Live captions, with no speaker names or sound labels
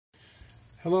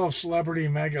Hello, celebrity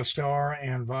megastar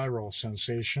and viral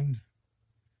sensation.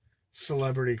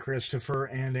 Celebrity Christopher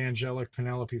and angelic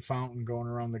Penelope Fountain going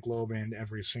around the globe and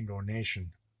every single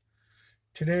nation.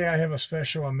 Today I have a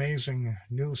special amazing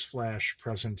news flash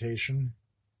presentation.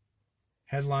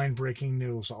 Headline breaking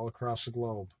news all across the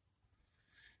globe.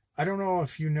 I don't know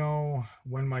if you know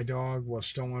when my dog was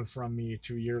stolen from me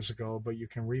 2 years ago, but you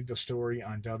can read the story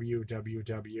on www.kake.com,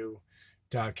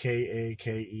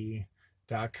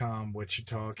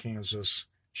 Wichita, Kansas,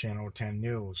 Channel 10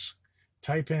 News.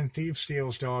 Type in thief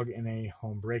steals dog in a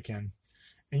home break-in,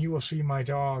 and you will see my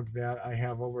dog that I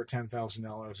have over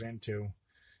 $10,000 into,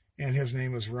 and his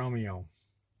name is Romeo.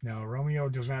 Now, Romeo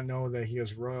does not know that he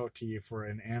is royalty for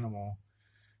an animal,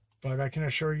 but I can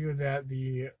assure you that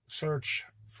the search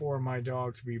for my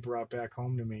dog to be brought back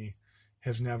home to me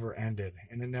has never ended,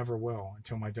 and it never will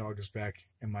until my dog is back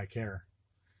in my care.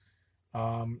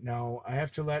 Now, I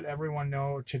have to let everyone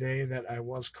know today that I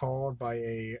was called by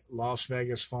a Las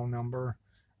Vegas phone number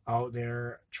out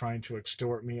there trying to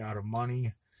extort me out of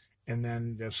money, and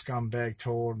then the scumbag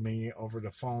told me over the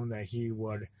phone that he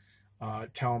would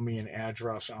tell me an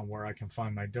address on where I can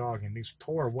find my dog. And these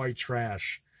poor white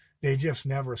trash, they just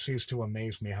never cease to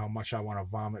amaze me how much I want to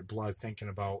vomit blood thinking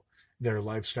about their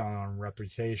lifestyle and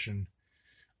reputation.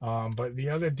 But the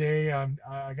other day,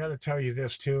 I got to tell you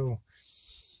this too.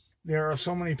 There are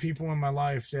so many people in my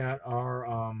life that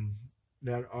are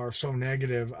so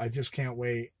negative. I just can't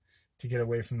wait to get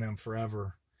away from them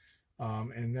forever.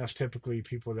 And that's typically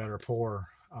people that are poor.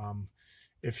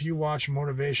 If you watch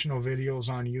motivational videos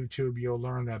on YouTube, you'll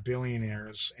learn that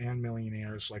billionaires and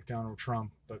millionaires, like Donald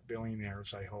Trump, but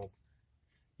billionaires, I hope,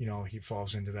 he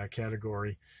falls into that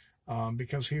category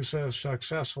because he's a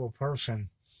successful person.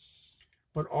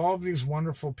 But all of these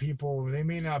wonderful people, they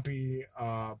may not be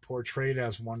portrayed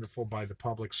as wonderful by the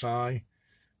public's eye,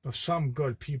 but some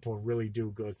good people really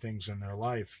do good things in their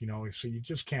life, so you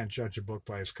just can't judge a book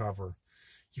by its cover.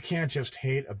 You can't just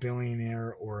hate a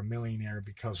billionaire or a millionaire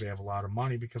because they have a lot of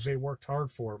money, because they worked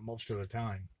hard for it most of the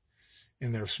time,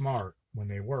 and they're smart when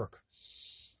they work.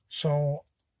 So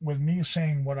with me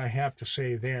saying what I have to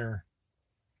say there,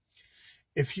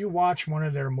 if you watch one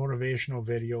of their motivational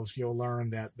videos, you'll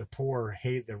learn that the poor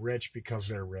hate the rich because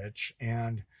they're rich,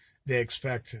 and they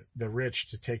expect the rich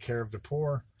to take care of the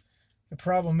poor. The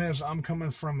problem is, I'm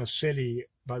coming from a city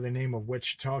by the name of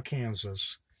Wichita,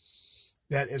 Kansas,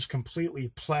 that is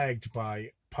completely plagued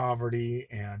by poverty,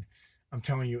 and I'm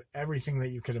telling you, everything that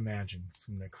you could imagine,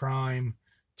 from the crime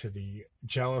to the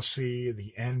jealousy,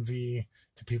 the envy,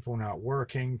 to people not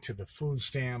working, to the food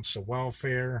stamps, the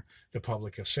welfare, the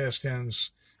public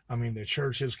assistance. I mean, the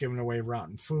churches giving away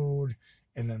rotten food,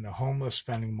 and then the homeless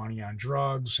spending money on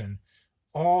drugs, and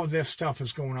all this stuff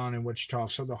is going on in Wichita.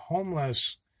 So the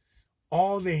homeless,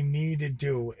 all they need to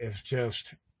do is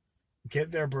just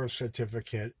get their birth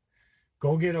certificate,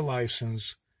 go get a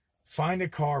license, find a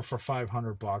car for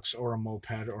 $500 or a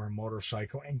moped or a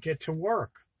motorcycle, and get to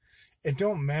work. It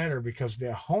don't matter, because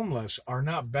the homeless are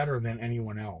not better than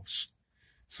anyone else.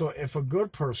 So if a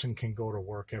good person can go to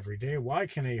work every day, why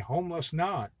can a homeless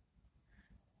not?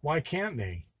 Why can't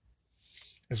they?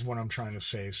 Is what I'm trying to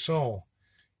say. So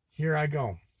here I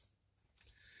go.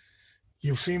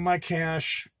 You've seen my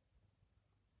cash.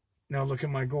 Now look at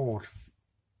my gold.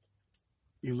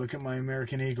 You look at my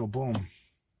American Eagle, boom.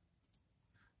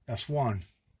 That's one.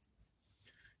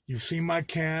 You've seen my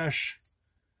cash.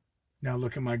 Now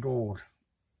look at my gold.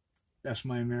 That's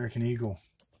my American Eagle.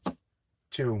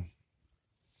 Two.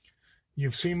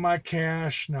 You've seen my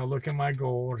cash. Now look at my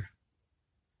gold.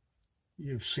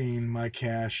 You've seen my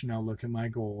cash. Now look at my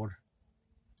gold.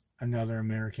 Another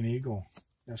American Eagle.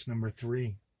 That's number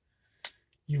three.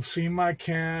 You've seen my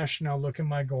cash. Now look at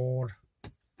my gold.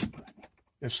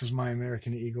 This is my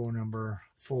American Eagle number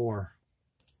 4.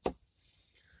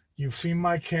 You've seen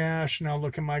my cash. Now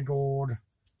look at my gold.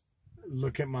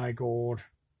 Look at my gold.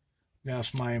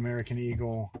 That's my American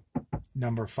Eagle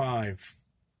number 5.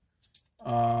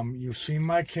 You've seen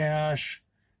my cash.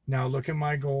 Now look at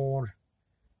my gold.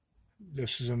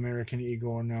 This is American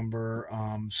Eagle number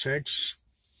 6.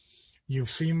 You've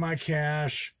seen my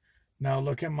cash. Now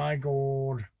look at my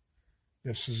gold.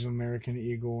 This is American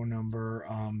Eagle number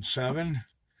 7.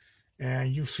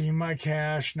 And you've seen my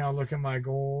cash. Now look at my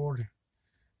gold.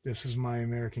 This is my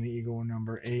American Eagle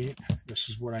number 8. This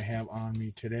is what I have on me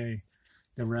today.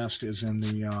 The rest is in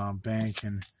the bank,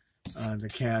 and the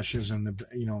cash is in the,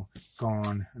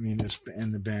 gone. I mean, it's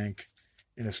in the bank,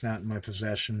 and it's not in my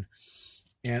possession.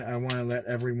 And I want to let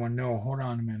everyone know, hold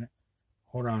on a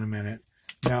minute.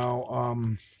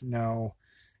 Now,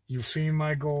 you've seen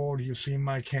my gold, you've seen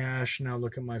my cash. Now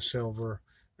look at my silver.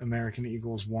 American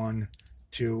Eagles 1,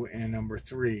 2, and number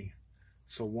 3.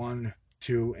 So 1,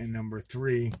 2, and number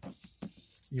 3.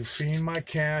 You've seen my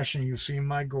cash and you've seen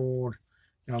my gold.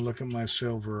 Now look at my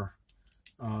silver.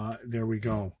 There we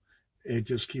go. It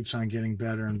just keeps on getting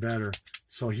better and better.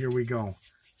 So here we go.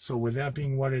 So with that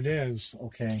being what it is,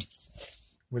 okay,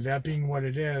 with that being what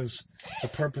it is, the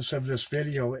purpose of this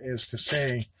video is to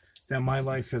say that my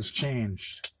life has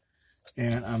changed.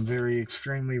 And I'm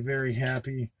extremely, very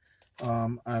happy.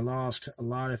 I lost a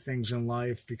lot of things in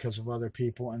life because of other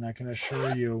people, and I can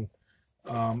assure you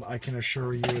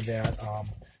that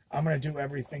I'm going to do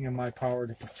everything in my power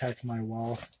to protect my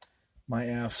wealth, my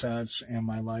assets, and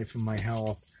my life and my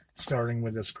health, starting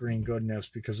with this green goodness,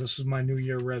 because this is my New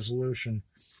Year resolution.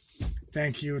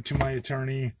 Thank you to my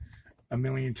attorney a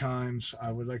million times.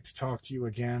 I would like to talk to you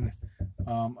again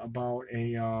about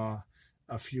a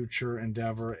future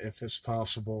endeavor, if it's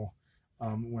possible.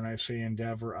 When I say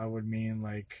endeavor, I would mean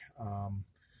like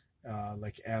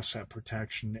asset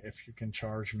protection. If you can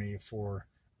charge me for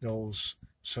those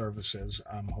services,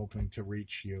 I'm hoping to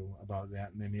reach you about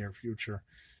that in the near future,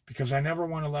 because I never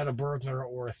want to let a burglar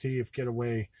or a thief get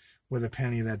away with a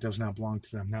penny that does not belong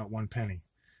to them. Not one penny.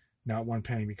 Not one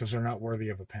penny, because they're not worthy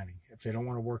of a penny. If they don't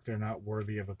want to work, they're not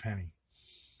worthy of a penny.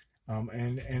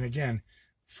 And again,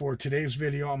 for today's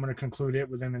video, I'm going to conclude it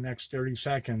within the next 30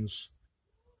 seconds.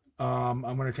 I'm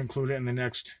going to conclude it in the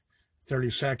next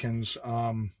 30 seconds.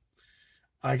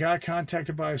 I got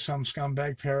contacted by some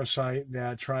scumbag parasite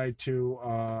that tried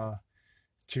to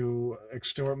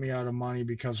extort me out of money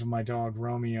because of my dog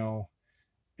Romeo,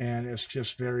 and it's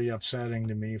just very upsetting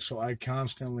to me. So I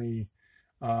constantly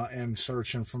am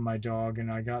searching for my dog,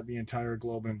 and I got the entire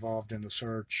globe involved in the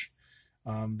search,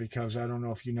 because I don't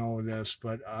know if you know this,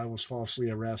 but I was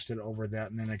falsely arrested over that,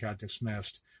 and then I got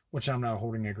dismissed, which I'm not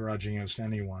holding a grudge against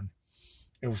anyone.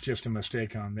 It was just a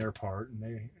mistake on their part,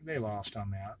 and they lost on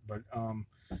that. But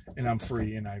and I'm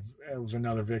free, and it was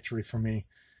another victory for me.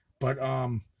 But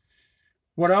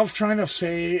what I was trying to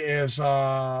say is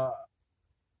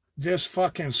this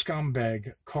fucking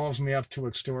scumbag calls me up to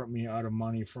extort me out of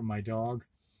money for my dog.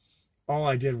 All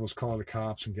I did was call the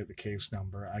cops and get the case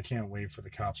number. I can't wait for the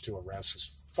cops to arrest this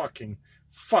fucking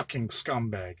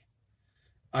scumbag.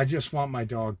 I just want my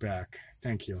dog back.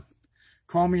 Thank you.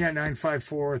 Call me at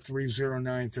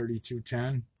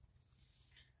 954-309-3210.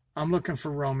 I'm looking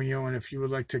for Romeo, and if you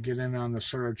would like to get in on the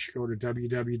search, go to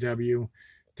www.kake.com,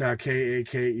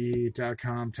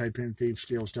 type in thief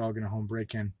steals dog in a home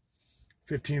break-in.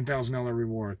 $15,000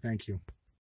 reward. Thank you.